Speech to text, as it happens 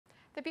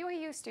The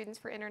BYU Students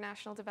for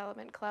International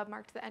Development Club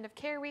marked the end of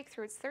Care Week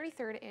through its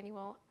 33rd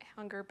Annual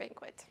Hunger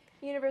Banquet.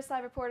 Universe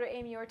Live reporter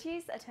Amy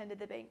Ortiz attended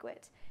the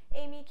banquet.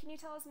 Amy, can you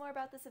tell us more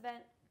about this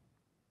event?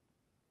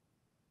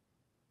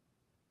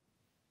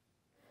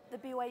 The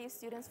BYU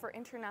Students for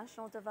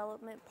International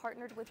Development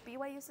partnered with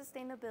BYU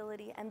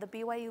Sustainability and the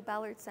BYU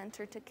Ballard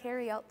Center to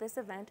carry out this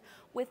event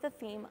with the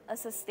theme, A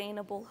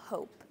Sustainable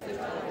Hope.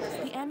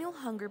 The annual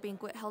Hunger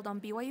Banquet held on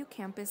BYU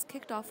campus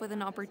kicked off with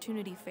an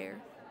opportunity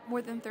fair.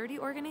 More than 30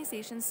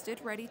 organizations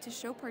stood ready to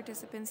show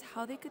participants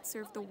how they could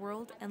serve the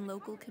world and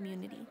local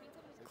community.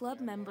 Club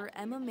member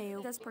Emma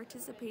Mayo says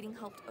participating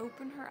helped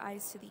open her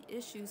eyes to the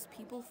issues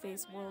people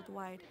face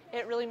worldwide.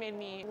 It really made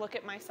me look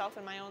at myself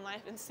in my own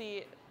life and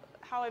see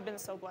how I've been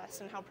so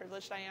blessed and how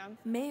privileged I am.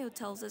 Mayo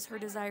tells us her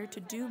desire to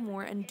do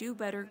more and do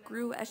better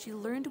grew as she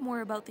learned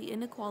more about the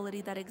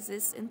inequality that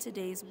exists in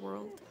today's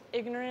world.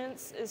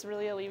 Ignorance is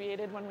really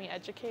alleviated when we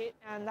educate,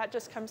 and that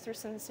just comes through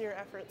sincere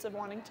efforts of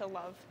wanting to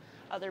love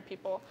other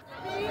people.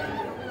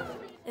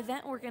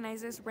 Event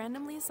organizers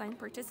randomly assigned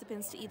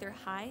participants to either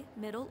high,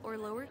 middle, or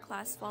lower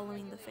class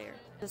following the fair.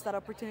 Just that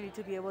opportunity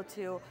to be able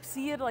to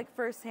see it like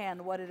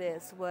firsthand, what it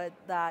is, what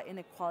that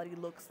inequality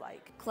looks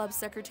like. Club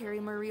Secretary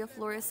Maria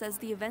Flores says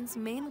the event's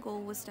main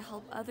goal was to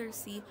help others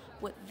see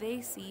what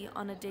they see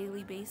on a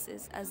daily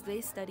basis as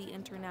they study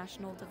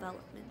international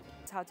development.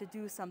 It's how to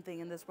do something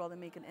in this world and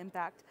make an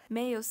impact.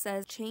 Mayo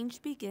says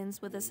change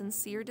begins with a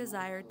sincere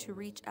desire to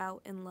reach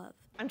out and love.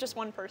 I'm just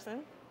one person,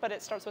 but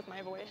it starts with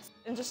my voice.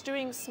 And just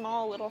doing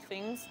small little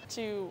things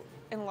to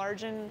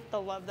enlarge the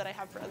love that I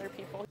have for other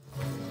people.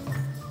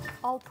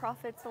 All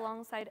profits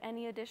alongside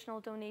any additional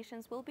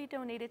donations will be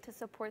donated to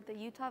support the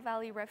Utah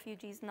Valley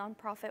Refugees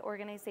nonprofit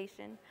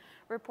organization.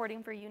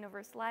 Reporting for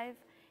Universe Live,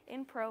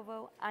 in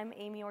Provo, I'm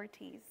Amy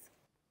Ortiz.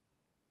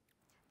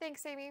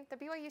 Thanks, Amy. The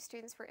BYU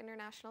Students for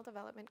International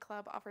Development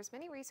Club offers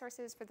many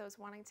resources for those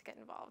wanting to get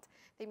involved.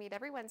 They meet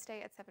every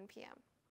Wednesday at 7 p.m.